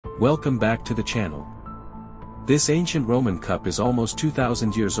Welcome back to the channel. This ancient Roman cup is almost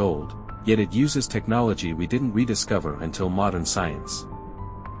 2,000 years old, yet it uses technology we didn't rediscover until modern science.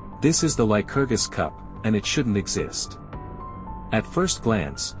 This is the Lycurgus Cup, and it shouldn't exist. At first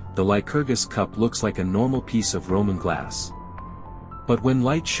glance, the Lycurgus Cup looks like a normal piece of Roman glass. But when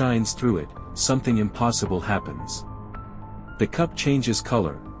light shines through it, something impossible happens. The cup changes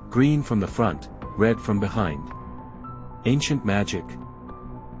color, green from the front, red from behind. Ancient magic?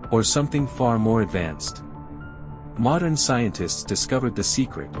 Or something far more advanced? Modern scientists discovered the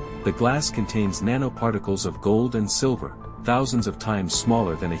secret: the glass contains nanoparticles of gold and silver, thousands of times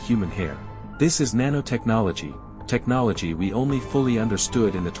smaller than a human hair. This is nanotechnology, technology we only fully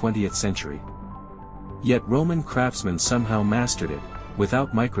understood in the 20th century. Yet Roman craftsmen somehow mastered it,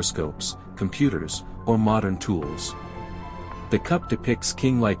 without microscopes, computers, or modern tools. The cup depicts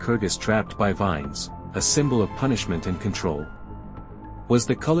King Lycurgus trapped by vines, a symbol of punishment and control. Was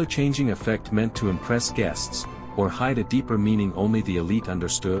the color-changing effect meant to impress guests, or hide a deeper meaning only the elite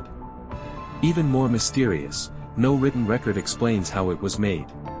understood? Even more mysterious, no written record explains how it was made.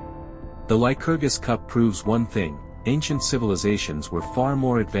 The Lycurgus Cup proves one thing: ancient civilizations were far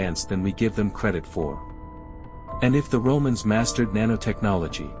more advanced than we give them credit for. And if the Romans mastered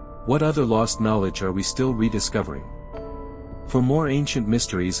nanotechnology, what other lost knowledge are we still rediscovering? For more ancient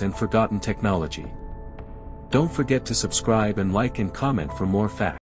mysteries and forgotten technology, don't forget to subscribe and like and comment for more facts.